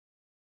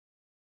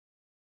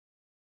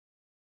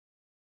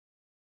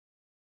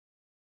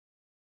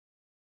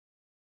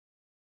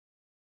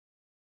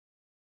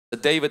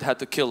that David had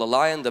to kill a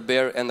lion, the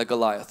bear and the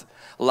Goliath.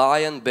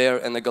 Lion, bear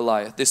and the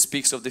Goliath. This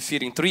speaks of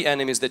defeating three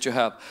enemies that you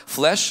have: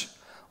 flesh,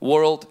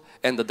 world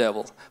and the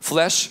devil.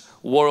 Flesh,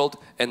 world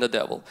and the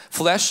devil.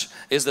 Flesh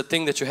is the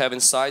thing that you have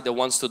inside that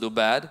wants to do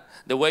bad.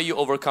 The way you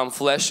overcome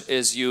flesh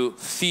is you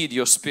feed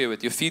your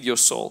spirit, you feed your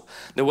soul.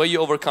 The way you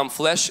overcome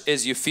flesh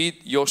is you feed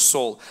your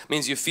soul.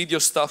 Means you feed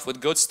your stuff with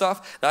good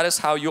stuff. That is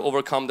how you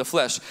overcome the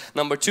flesh.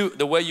 Number two,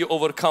 the way you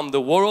overcome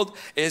the world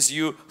is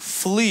you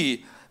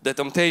flee the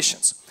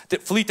temptations.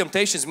 Flee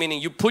temptations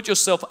meaning you put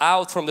yourself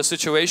out from the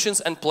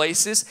situations and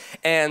places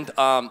and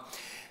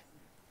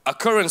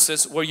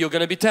occurrences where you're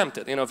going to be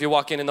tempted. You know, if you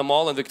walk in the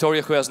mall and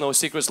Victoria, who has no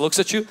secrets, looks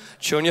at you,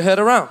 turn your head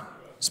around.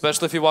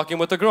 Especially if you're walking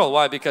with a girl.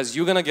 Why? Because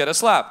you're going to get a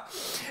slap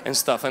and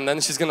stuff, and then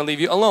she's going to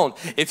leave you alone.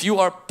 If you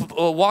are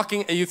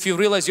walking, if you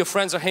realize your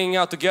friends are hanging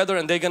out together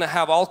and they're going to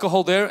have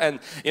alcohol there, and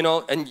you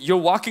know, and you're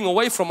walking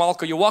away from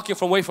alcohol, you're walking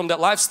away from that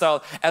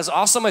lifestyle, as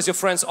awesome as your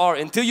friends are,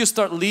 until you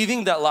start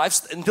leaving that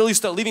lifestyle, until you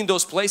start leaving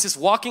those places,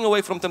 walking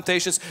away from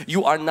temptations,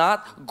 you are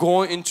not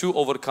going to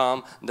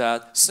overcome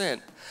that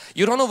sin.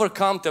 You don't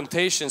overcome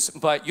temptations,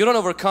 but you don't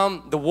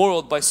overcome the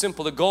world by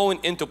simply going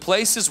into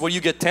places where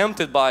you get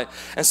tempted by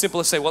and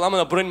simply say, well, I'm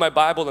going to bring my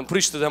Bible and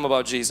preach to them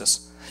about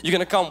Jesus. You're going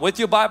to come with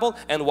your Bible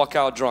and walk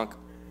out drunk.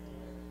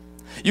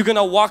 You're going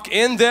to walk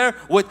in there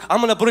with, I'm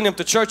going to bring them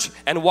to church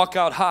and walk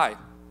out high.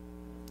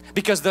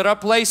 Because there are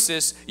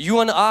places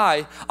you and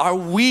I are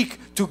weak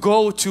to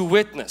go to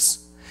witness.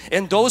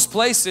 In those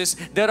places,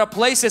 there are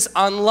places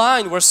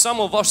online where some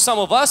of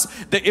us,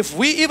 that if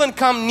we even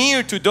come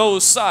near to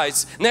those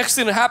sites, next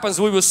thing that happens,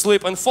 we will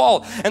slip and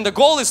fall. And the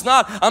goal is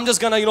not, I'm just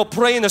gonna, you know,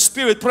 pray in the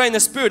Spirit.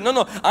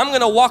 No, I'm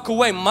gonna walk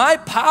away. My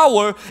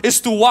power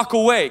is to walk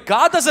away.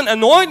 God doesn't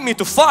anoint me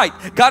to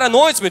fight. God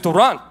anoints me to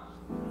run.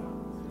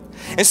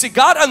 And see,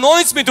 God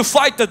anoints me to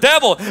fight the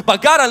devil,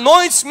 but God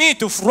anoints me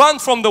to run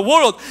from the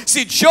world.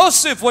 See,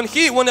 Joseph, when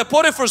the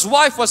Potiphar's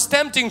wife was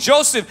tempting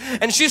Joseph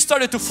and she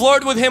started to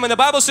flirt with him, and the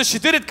Bible says she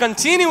did it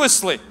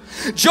continuously.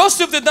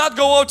 Joseph did not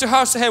go out to her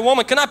and say, hey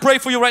woman, can I pray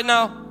for you right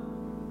now?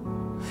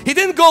 He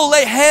didn't go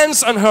lay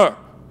hands on her.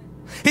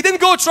 He didn't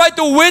go try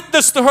to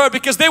witness to her,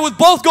 because they would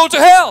both go to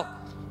hell.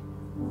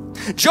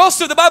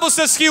 Joseph, the Bible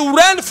says, he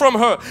ran from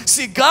her.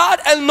 See, God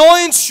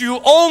anoints you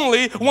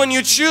only when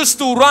you choose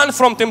to run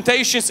from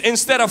temptations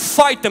instead of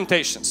fight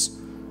temptations.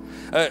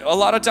 A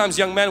lot of times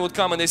young men would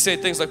come and they say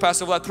things like,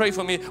 Pastor Vlad, pray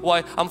for me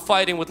why I'm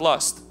fighting with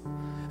lust.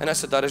 And I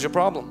said, that is your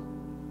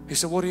problem. He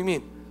said, what do you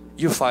mean?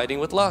 You're fighting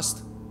with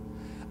lust.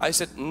 I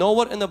said,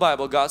 nowhere in the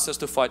Bible God says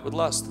to fight with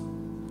lust.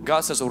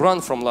 God says run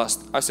from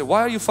lust. I said,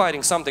 why are you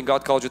fighting something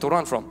God called you to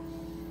run from?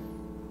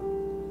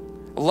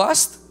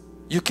 Lust,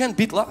 you can't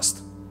beat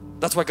lust.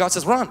 That's why God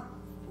says run.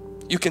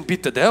 You can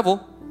beat the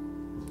devil.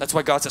 That's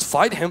why God says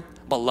fight him.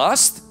 But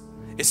lust,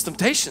 it's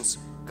temptations.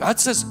 God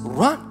says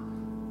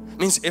run.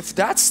 Means if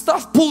that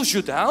stuff pulls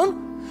you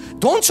down,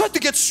 don't try to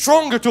get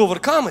stronger to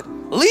overcome it.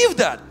 Leave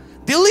that.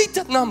 Delete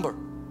that number.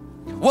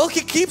 Well,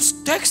 he keeps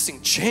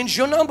texting. Change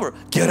your number.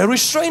 Get a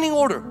restraining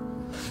order.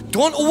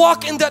 Don't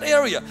walk in that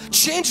area.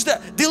 Change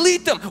that.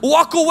 Delete them.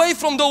 Walk away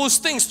from those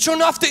things.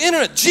 Turn off the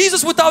internet.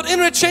 Jesus without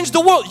internet changed the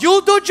world.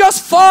 You'll do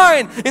just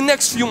fine in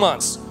next few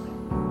months.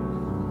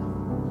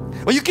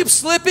 But you keep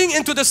slipping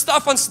into the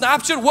stuff on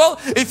Snapchat. Well,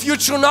 if you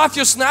turn off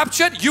your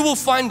Snapchat, you will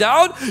find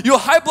out your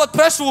high blood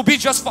pressure will be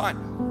just fine.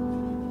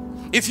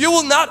 If you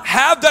will not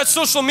have that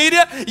social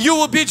media, you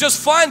will be just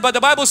fine. But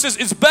the Bible says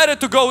it's better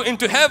to go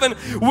into heaven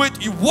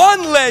with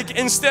one leg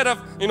instead of,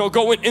 you know,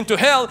 going into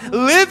hell,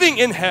 living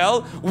in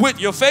hell with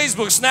your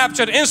Facebook,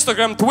 Snapchat,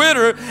 Instagram,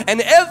 Twitter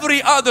and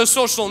every other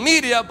social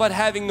media, but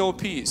having no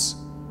peace.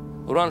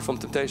 Run from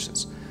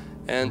temptations.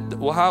 And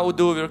how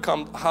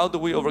do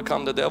we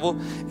overcome the devil?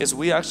 Is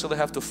we actually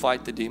have to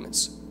fight the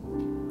demons.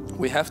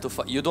 We have to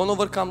fight. You don't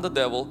overcome the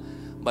devil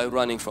by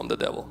running from the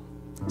devil.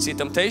 See,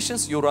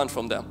 temptations, you run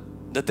from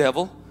them. The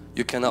devil,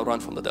 you cannot run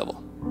from the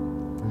devil.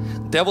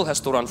 Devil has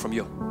to run from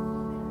you.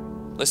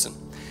 Listen,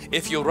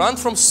 if you run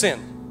from sin,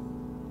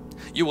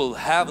 you will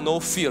have no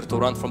fear to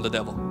run from the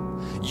devil.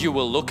 You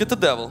will look at the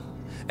devil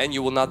and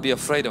you will not be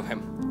afraid of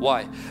him.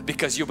 Why?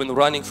 Because you've been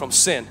running from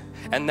sin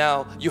and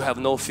now you have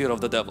no fear of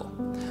the devil.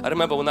 I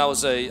remember when I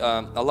was a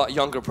lot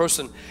younger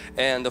person,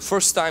 and the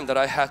first time that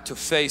I had to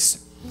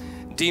face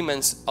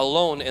demons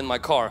alone in my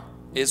car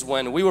is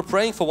when we were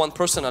praying for one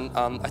person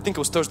on I think it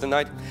was Thursday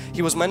night.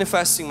 He was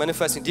manifesting,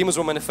 demons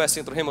were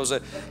manifesting through him. He was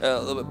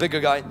a bigger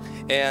guy,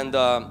 and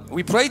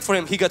we prayed for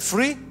him. He got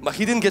free, but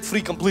he didn't get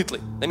free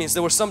completely. That means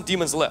there were some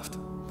demons left,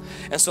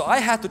 and so I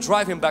had to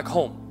drive him back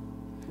home.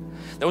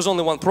 There was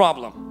only one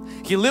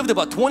problem. He lived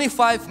about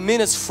 25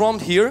 minutes from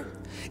here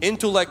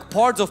into like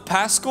parts of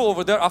Pasco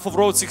over there off of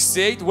Road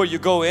 68, where you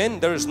go in,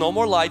 there is no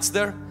more lights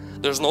there,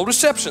 there's no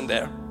reception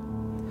there,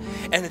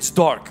 and it's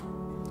dark.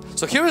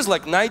 So here is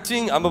like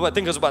 19, I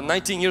think I was about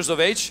 19 years of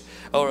age,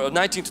 or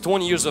 19 to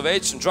 20 years of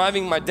age, and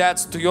driving my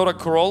dad's Toyota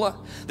Corolla.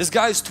 This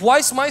guy is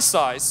twice my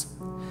size.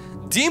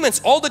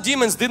 Demons, all the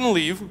demons didn't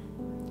leave.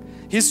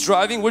 He's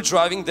driving, we're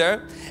driving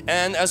there,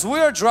 and as we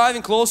are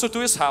driving closer to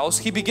his house,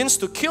 he begins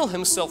to kill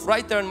himself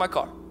right there in my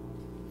car.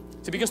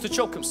 He begins to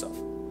choke himself.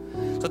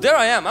 So there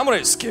I am, I'm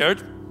already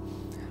scared.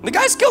 The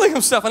guy's killing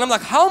himself and I'm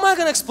like, how am I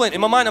going to explain?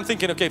 In my mind I'm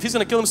thinking, okay, if he's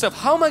going to kill himself,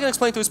 how am I going to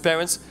explain to his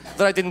parents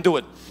that I didn't do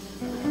it?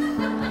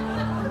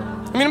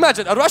 I mean,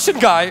 imagine a Russian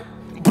guy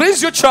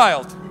brings your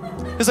child.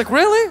 He's like,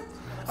 really?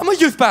 I'm a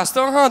youth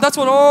pastor. That's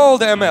what all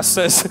the MS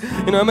says.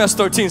 You know, MS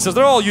 13 says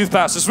they're all youth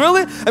pastors.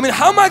 Really? I mean,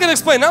 how am I going to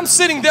explain? I'm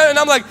sitting there and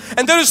I'm like,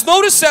 and there is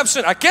no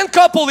reception. I can't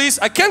call police.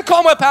 I can't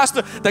call my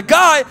pastor. The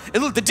guy,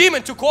 the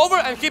demon took over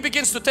and he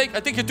begins to take, I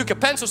think he took a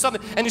pencil or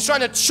something, and he's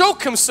trying to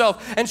choke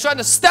himself and trying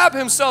to stab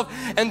himself.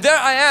 And there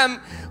I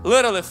am,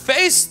 literally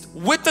faced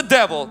with the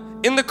devil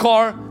in the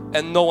car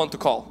and no one to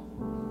call.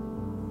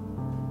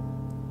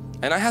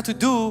 And I had to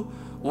do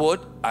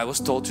what I was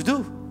told to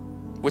do.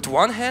 With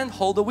one hand,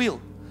 hold the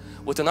wheel.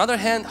 With another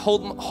hand,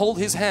 hold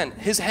his hand.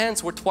 His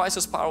hands were twice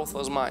as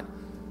powerful as mine.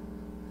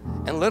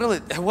 And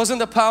literally, it wasn't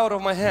the power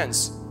of my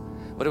hands,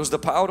 but it was the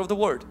power of the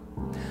Word.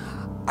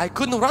 I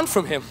couldn't run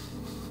from him.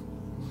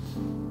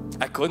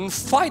 I couldn't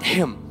fight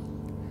him.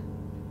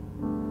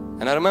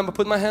 And I remember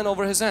putting my hand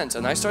over his hands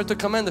and I started to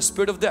command the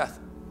spirit of death.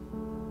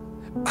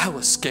 I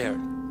was scared.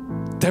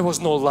 There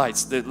was no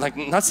lights. Like,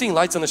 not seeing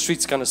lights on the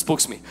streets kind of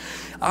spooks me.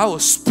 I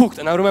was spooked,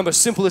 and I remember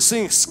simply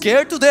saying,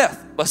 scared to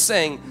death, but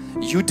saying,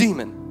 you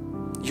demon,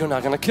 you're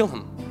not gonna kill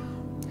him.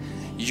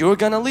 You're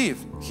gonna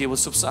leave. He will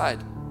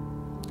subside.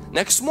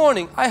 Next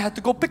morning, I had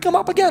to go pick him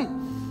up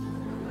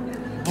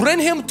again. Bring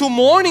him to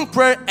morning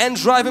prayer and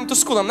drive him to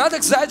school. I'm not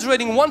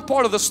exaggerating one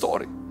part of the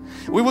story.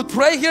 We would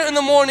pray here in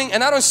the morning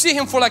and I don't see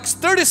him for like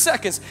 30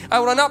 seconds.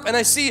 I run up and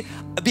I see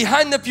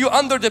behind the pew,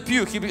 under the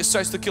pew, he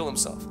tries to kill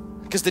himself.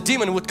 Because the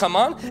demon would come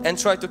on and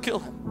try to kill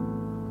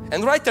him.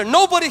 And right there,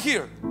 nobody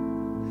here.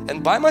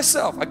 And by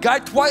myself, a guy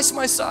twice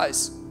my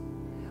size.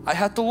 I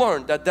had to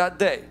learn that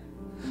day,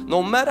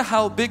 no matter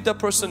how big the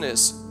person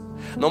is,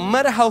 no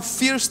matter how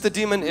fierce the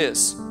demon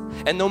is,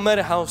 and no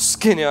matter how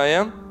skinny I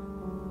am,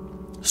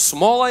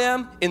 small I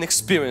am,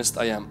 inexperienced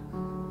I am,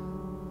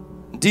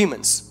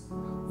 demons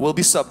will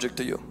be subject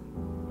to you.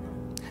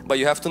 But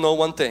you have to know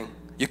one thing,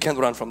 you can't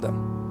run from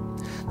them.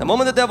 The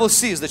moment the devil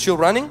sees that you're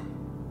running,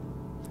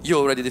 you're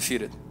already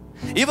defeated.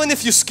 Even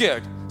if you're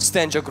scared,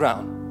 stand your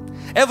ground.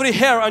 Every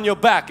hair on your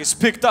back is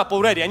picked up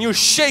already and you're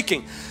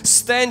shaking.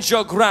 Stand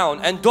your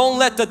ground and don't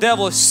let the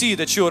devil see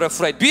that you're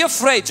afraid. Be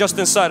afraid just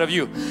inside of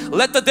you.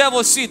 Let the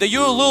devil see that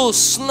you're a little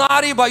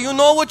snotty, but you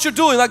know what you're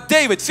doing. Like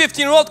David,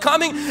 15-year-old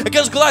coming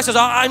against Goliath, says,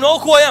 I know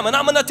who I am and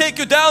I'm going to take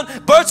you down.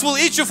 Birds will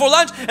eat you for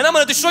lunch and I'm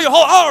going to destroy your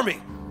whole army.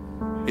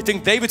 You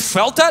think David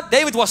felt that?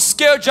 David was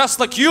scared just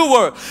like you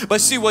were. But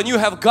see, when you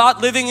have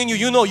God living in you,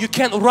 you know you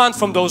can't run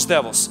from those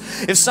devils.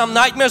 If some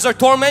nightmares are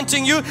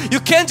tormenting you, you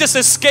can't just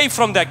escape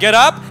from that. Get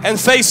up and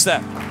face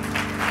that.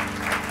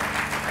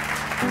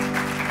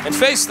 And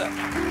face that.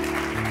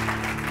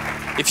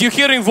 If you're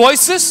hearing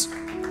voices,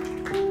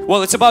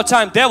 well, it's about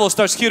time devil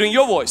starts hearing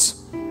your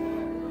voice.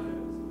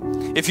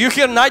 If you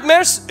hear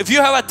nightmares, if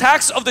you have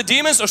attacks of the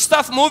demons or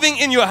stuff moving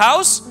in your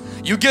house,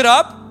 you get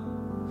up.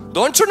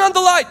 Don't turn on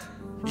the light.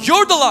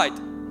 You're the light.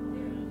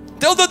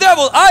 Tell the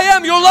devil, I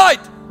am your light.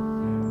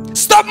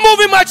 Stop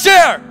moving my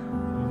chair.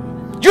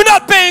 You're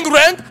not paying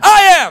rent.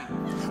 I am.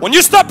 When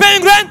you stop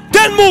paying rent,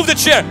 then move the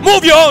chair.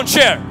 Move your own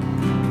chair.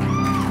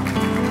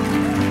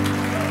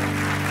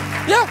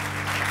 Yeah.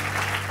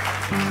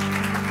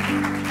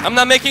 I'm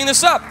not making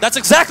this up. That's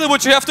exactly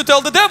what you have to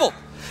tell the devil.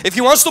 If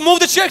he wants to move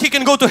the chair, he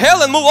can go to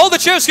hell and move all the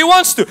chairs he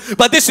wants to.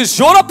 But this is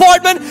your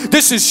apartment,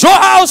 this is your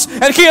house,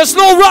 and he has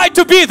no right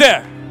to be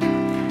there.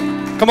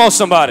 Come on,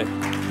 somebody.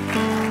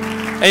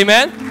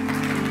 Amen.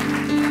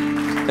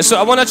 And so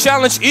I want to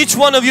challenge each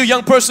one of you,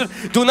 young person,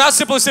 do not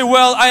simply say,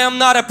 well, I am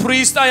not a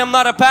priest, I am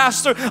not a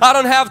pastor, I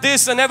don't have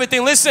this and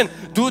everything. Listen,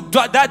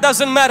 that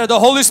doesn't matter. The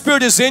Holy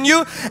Spirit is in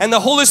you and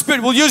the Holy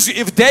Spirit will use you.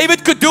 If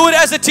David could do it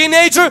as a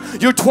teenager,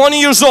 you're 20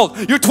 years old,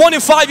 you're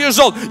 25 years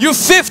old, you're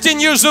 15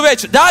 years of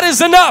age. That is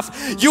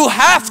enough. You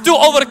have to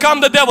overcome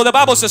the devil. The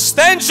Bible says,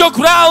 stand your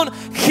ground,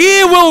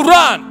 he will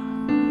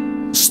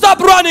run. Stop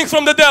running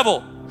from the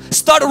devil.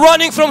 Start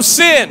running from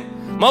sin.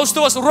 Most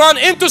of us run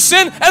into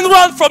sin and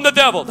run from the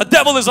devil. The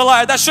devil is a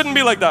liar. That shouldn't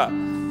be like that.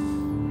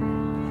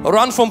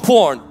 Run from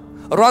porn.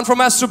 Run from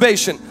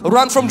masturbation.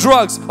 Run from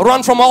drugs.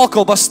 Run from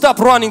alcohol. But stop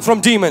running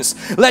from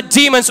demons. Let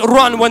demons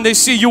run when they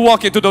see you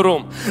walk into the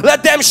room.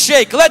 Let them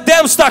shake. Let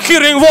them start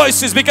hearing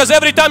voices, because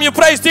every time you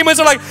praise, demons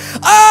are like,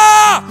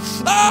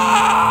 ah!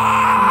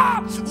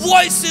 Ah!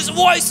 Voices,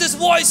 voices,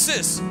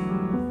 voices.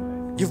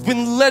 You've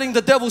been letting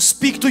the devil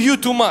speak to you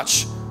too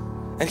much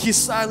and he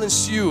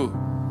silenced you.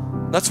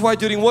 That's why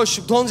during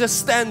worship, don't just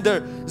stand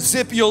there,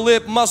 zip your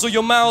lip, muzzle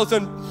your mouth,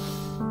 and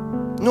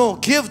no,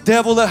 give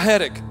devil a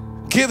headache.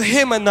 Give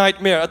him a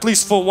nightmare, at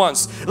least for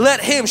once.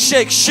 Let him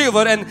shake,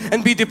 shiver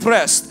and be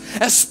depressed.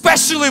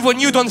 Especially when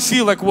you don't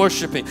feel like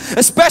worshiping.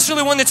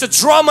 Especially when it's a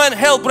drama and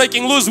hell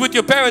breaking loose with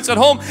your parents at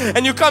home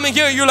and you're coming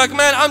here, you're like,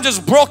 man, I'm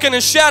just broken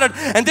and shattered.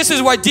 And this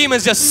is why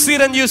demons just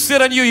sit on you,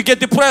 sit on you. You get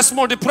depressed,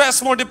 more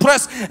depressed, more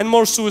depressed, and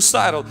more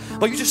suicidal.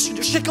 But you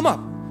just shake them up.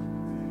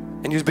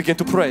 And you begin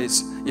to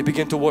praise, you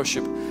begin to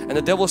worship, and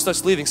the devil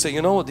starts leaving, saying,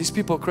 you know what, these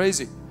people are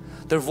crazy.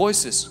 Their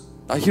voices,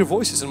 I hear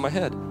voices in my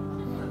head.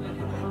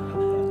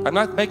 I'm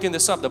not making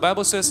this up. The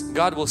Bible says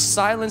God will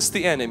silence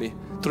the enemy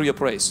through your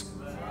praise.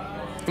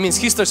 It means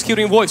he starts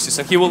hearing voices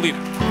and he will leave.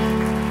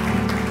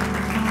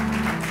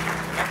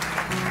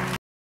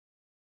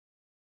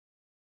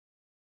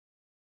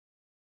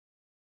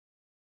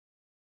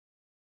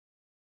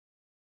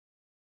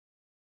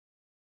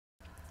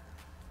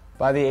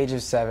 By the age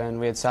of 7,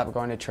 we had stopped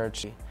going to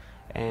church,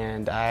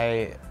 and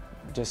I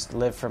just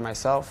lived for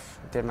myself,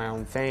 did my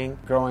own thing.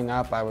 Growing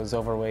up, I was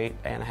overweight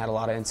and I had a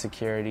lot of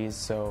insecurities,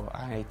 so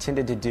I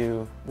tended to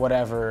do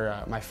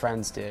whatever my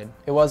friends did.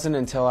 It wasn't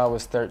until I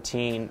was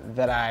 13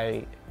 that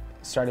I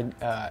started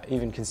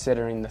even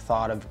considering the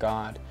thought of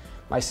God.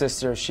 My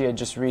sister, she had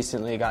just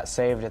recently got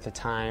saved at the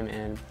time,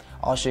 and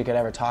all she could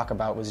ever talk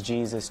about was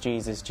Jesus,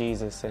 Jesus,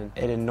 Jesus, and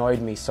it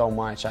annoyed me so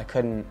much. I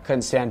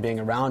couldn't stand being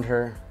around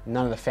her.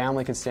 None of the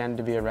family could stand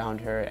to be around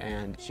her,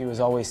 and she was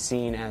always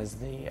seen as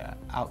the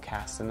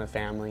outcast in the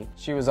family.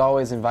 She was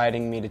always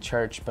inviting me to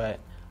church, but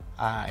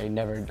I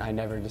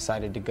never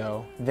decided to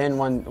go. Then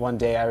one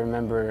day I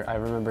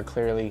remember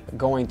clearly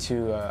going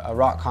to a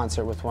rock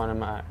concert with one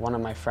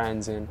of my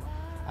friends, and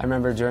I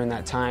remember during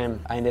that time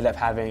I ended up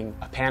having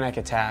a panic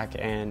attack,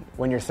 and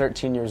when you're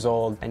 13 years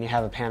old and you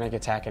have a panic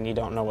attack and you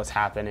don't know what's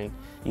happening,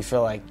 you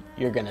feel like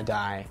you're gonna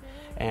die.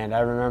 And I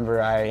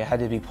remember I had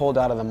to be pulled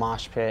out of the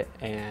mosh pit,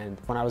 and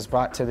when I was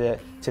brought to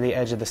the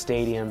edge of the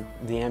stadium,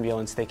 the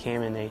ambulance, they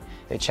came and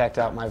they checked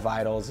out my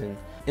vitals and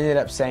ended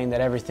up saying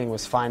that everything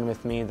was fine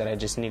with me, that I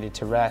just needed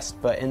to rest.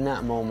 But in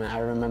that moment I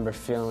remember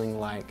feeling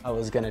like I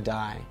was gonna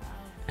die.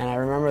 And I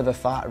remember the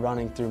thought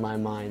running through my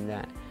mind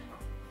that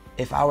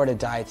if I were to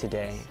die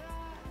today,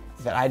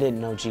 that I didn't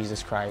know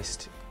Jesus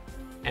Christ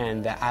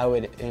and that I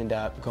would end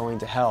up going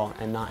to hell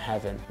and not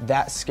heaven.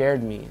 That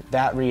scared me.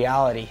 That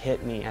reality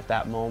hit me at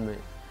that moment.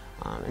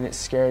 And it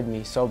scared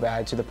me so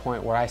bad to the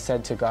point where I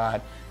said to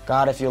God,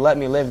 God, if you let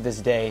me live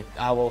this day,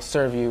 I will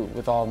serve you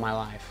with all of my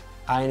life.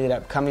 I ended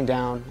up coming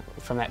down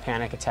from that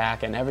panic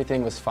attack and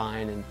everything was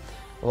fine and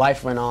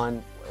life went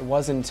on. It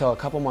wasn't until a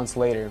couple months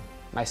later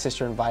my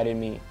sister invited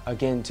me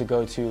again to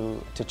go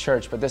to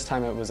church, but this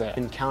time it was an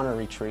encounter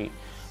retreat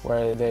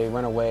where they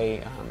went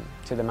away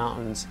to the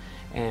mountains.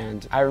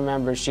 And I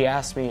remember she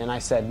asked me and I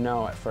said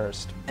no at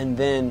first. And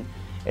then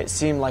it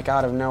seemed like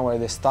out of nowhere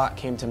this thought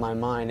came to my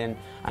mind, and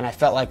I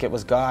felt like it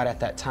was God at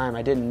that time.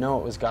 I didn't know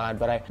it was God,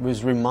 but I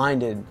was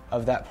reminded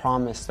of that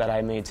promise that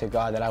I made to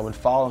God, that I would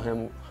follow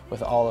Him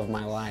with all of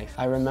my life.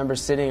 I remember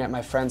sitting at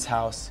my friend's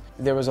house.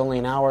 There was only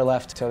an hour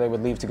left till they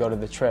would leave to go to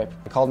the trip.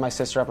 I called my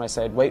sister up and I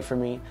said, wait for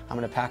me, I'm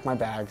gonna pack my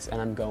bags and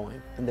I'm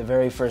going. And the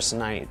very first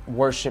night,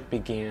 worship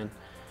began.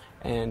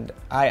 And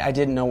I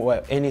didn't know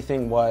what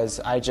anything was.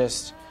 I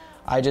just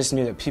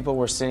knew that people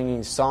were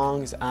singing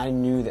songs. I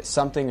knew that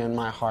something in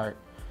my heart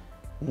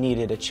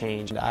needed a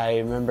change. I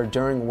remember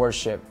during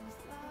worship,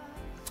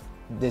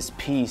 this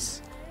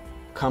peace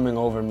coming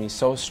over me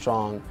so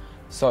strong,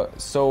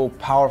 so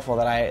powerful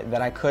that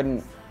I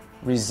couldn't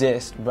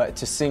resist but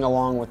to sing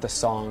along with the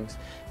songs,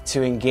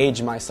 to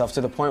engage myself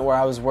to the point where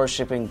I was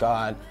worshiping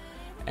God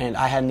and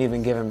I hadn't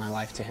even given my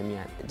life to Him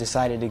yet. I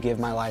decided to give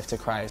my life to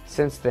Christ.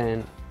 Since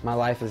then, my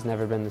life has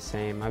never been the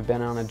same. I've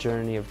been on a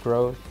journey of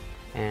growth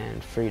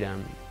and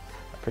freedom,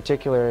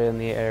 particularly in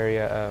the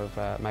area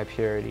of my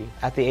purity.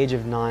 At the age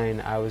of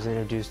 9, I was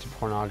introduced to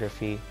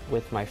pornography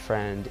with my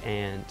friend,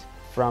 and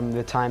from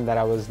the time that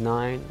I was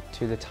 9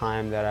 to the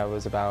time that I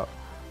was about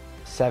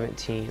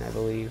 17, I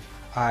believe,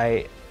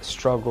 I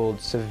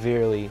struggled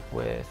severely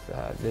with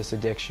this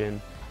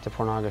addiction to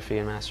pornography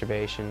and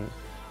masturbation,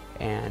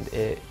 and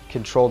it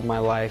controlled my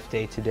life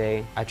day to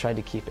day. I tried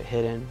to keep it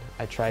hidden.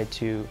 I tried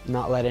to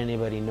not let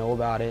anybody know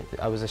about it.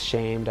 I was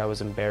ashamed, I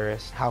was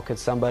embarrassed. How could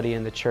somebody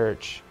in the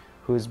church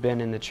who's been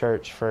in the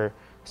church for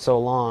so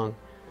long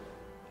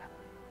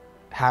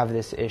have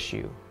this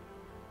issue?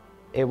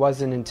 It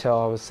wasn't until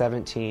I was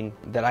 17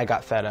 that I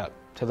got fed up,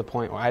 to the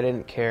point where I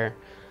didn't care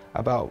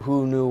about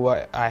who knew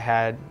what I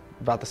had,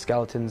 about the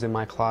skeletons in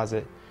my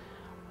closet.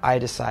 I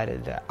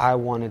decided that I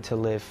wanted to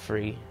live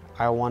free.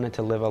 I wanted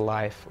to live a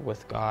life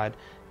with God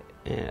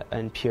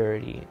in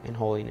purity and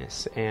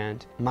holiness.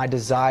 And my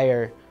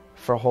desire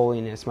for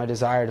holiness, my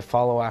desire to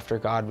follow after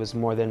God, was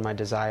more than my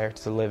desire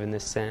to live in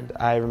this sin.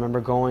 I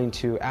remember going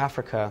to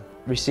Africa,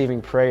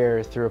 receiving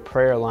prayer through a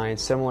prayer line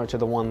similar to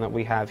the one that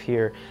we have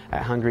here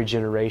at Hungry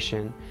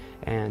Generation.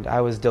 And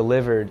I was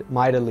delivered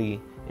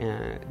mightily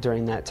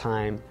during that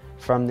time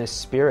from this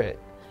spirit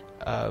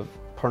of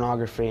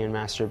pornography and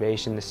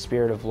masturbation, the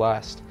spirit of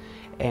lust.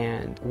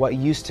 And what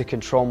used to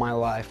control my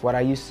life, what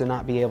I used to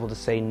not be able to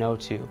say no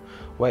to,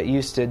 what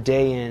used to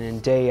day in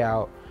and day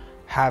out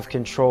have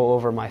control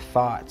over my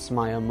thoughts,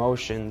 my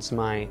emotions,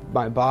 my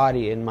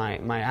body and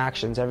my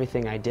actions,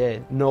 everything I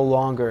did, no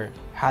longer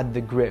had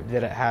the grip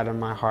that it had on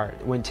my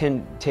heart. When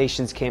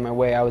temptations came my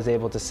way, I was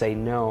able to say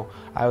no.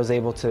 I was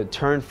able to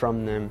turn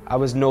from them. I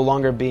was no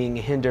longer being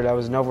hindered. I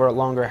was no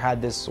longer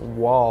had this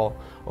wall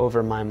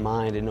over my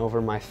mind and over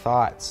my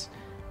thoughts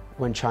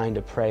when trying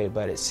to pray.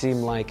 But it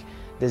seemed like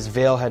this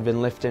veil had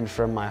been lifted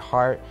from my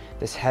heart.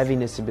 This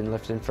heaviness had been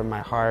lifted from my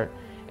heart.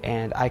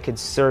 and I could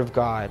serve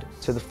God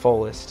to the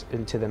fullest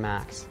and to the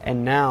max.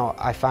 And now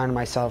I find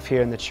myself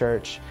here in the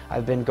church.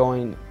 I've been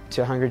going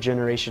to Hunger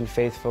Generation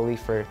faithfully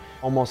for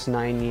almost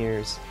 9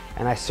 years,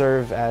 and I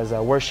serve as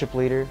a worship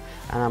leader,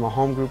 and I'm a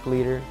home group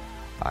leader.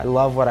 I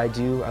love what I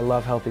do. I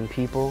love helping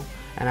people,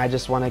 and I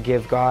just want to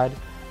give God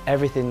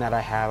everything that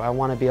I have. I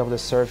want to be able to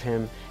serve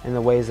Him in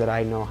the ways that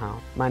I know how.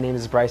 My name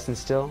is Bryson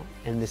Still,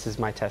 and this is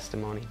my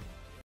testimony.